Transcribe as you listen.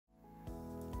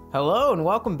Hello and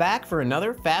welcome back for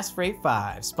another Fast Freight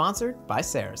 5, sponsored by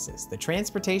Ceresys, the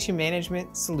Transportation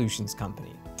Management Solutions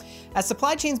Company. As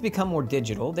supply chains become more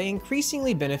digital, they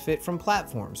increasingly benefit from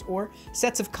platforms or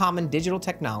sets of common digital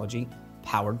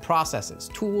technology-powered processes,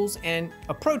 tools, and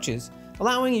approaches,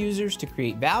 allowing users to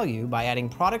create value by adding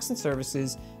products and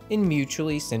services in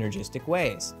mutually synergistic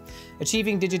ways.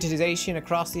 Achieving digitization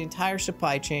across the entire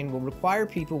supply chain will require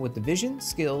people with the vision,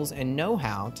 skills, and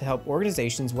know-how to help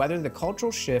organizations weather the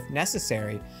cultural shift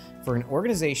necessary for an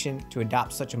organization to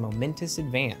adopt such a momentous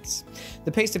advance.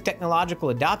 The pace of technological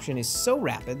adoption is so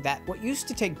rapid that what used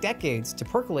to take decades to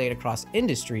percolate across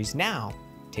industries now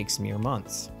takes mere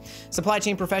months. Supply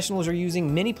chain professionals are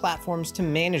using many platforms to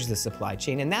manage the supply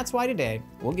chain, and that's why today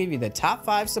we'll give you the top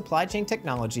 5 supply chain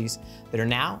technologies that are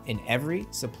now in every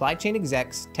supply chain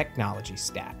exec's technology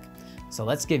stack. So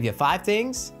let's give you 5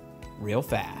 things real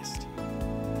fast.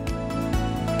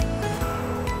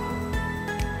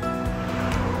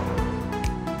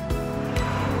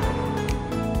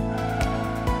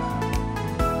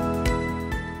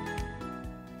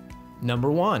 Number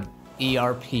 1,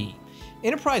 ERP.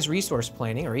 Enterprise Resource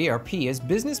Planning, or ERP, is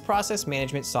business process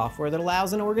management software that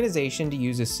allows an organization to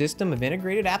use a system of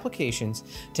integrated applications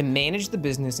to manage the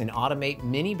business and automate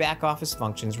many back-office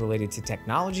functions related to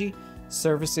technology,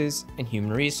 services, and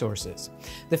human resources.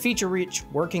 The feature-rich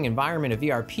working environment of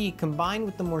ERP, combined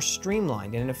with the more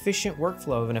streamlined and efficient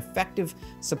workflow of an effective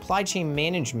supply chain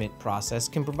management process,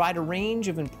 can provide a range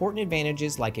of important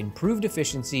advantages like improved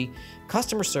efficiency,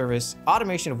 customer service,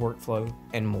 automation of workflow,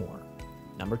 and more.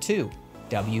 Number 2,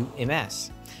 WMS.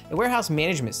 The Warehouse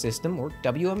Management System, or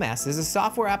WMS, is a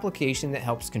software application that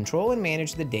helps control and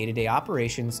manage the day-to-day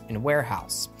operations in a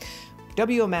warehouse.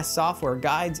 WMS software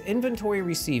guides inventory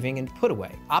receiving and put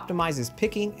away, optimizes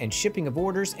picking and shipping of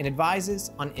orders, and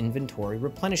advises on inventory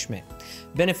replenishment.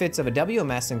 Benefits of a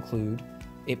WMS include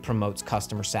it promotes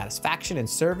customer satisfaction and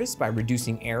service by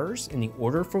reducing errors in the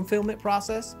order fulfillment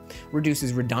process,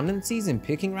 reduces redundancies in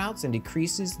picking routes, and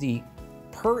decreases the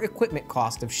per equipment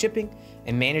cost of shipping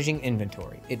and managing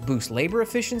inventory. It boosts labor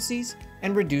efficiencies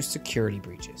and reduces security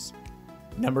breaches.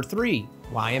 Number 3,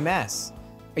 YMS.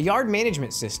 A Yard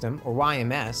Management System, or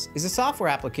YMS, is a software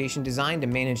application designed to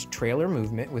manage trailer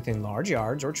movement within large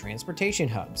yards or transportation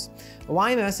hubs. A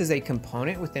YMS is a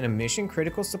component within a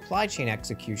mission-critical supply chain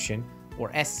execution, or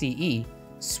SCE,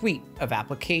 suite of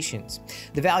applications.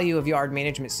 The value of yard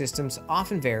management systems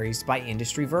often varies by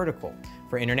industry vertical.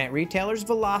 For internet retailers,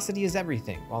 velocity is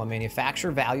everything, while a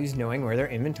manufacturer values knowing where their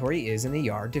inventory is in the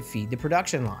yard to feed the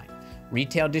production line.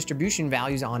 Retail distribution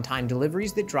values on-time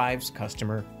deliveries that drives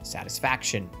customer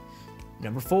satisfaction.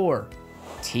 Number 4,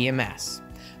 TMS.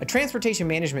 A Transportation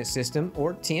Management System,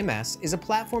 or TMS, is a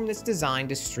platform that's designed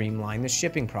to streamline the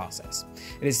shipping process.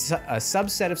 It is a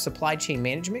subset of supply chain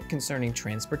management concerning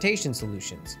transportation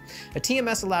solutions. A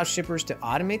TMS allows shippers to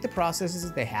automate the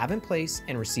processes they have in place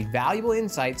and receive valuable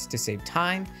insights to save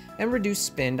time and reduce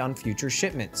spend on future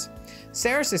shipments.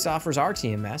 Ceresys offers our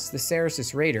TMS, the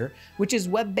Ceresys Rater, which is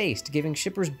web-based, giving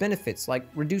shippers benefits like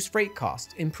reduced freight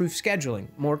costs, improved scheduling,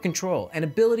 more control, and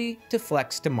ability to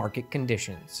flex to market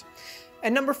conditions.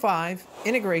 And number 5,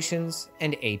 integrations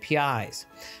and APIs.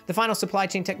 The final supply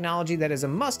chain technology that is a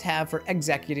must-have for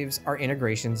executives are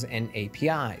integrations and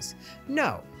APIs.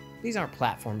 No, these aren't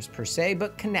platforms per se,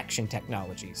 but connection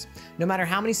technologies. No matter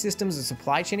how many systems a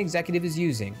supply chain executive is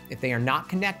using, if they are not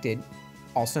connected,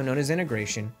 also known as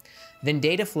integration, then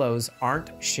data flows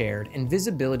aren't shared and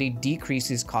visibility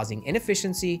decreases, causing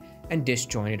inefficiency and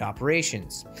disjointed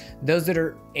operations. Those that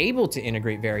are able to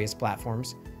integrate various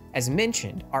platforms, as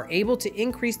mentioned, are able to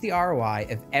increase the ROI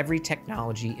of every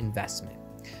technology investment.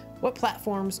 What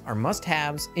platforms are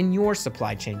must-haves in your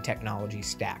supply chain technology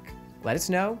stack? Let us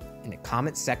know in the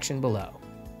comments section below.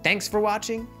 Thanks for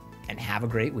watching and have a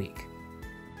great week.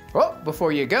 Well,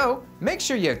 before you go, make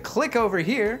sure you click over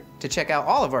here to check out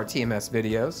all of our TMS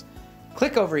videos,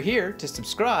 click over here to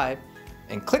subscribe,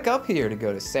 and click up here to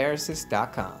go to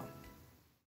ceresys.com.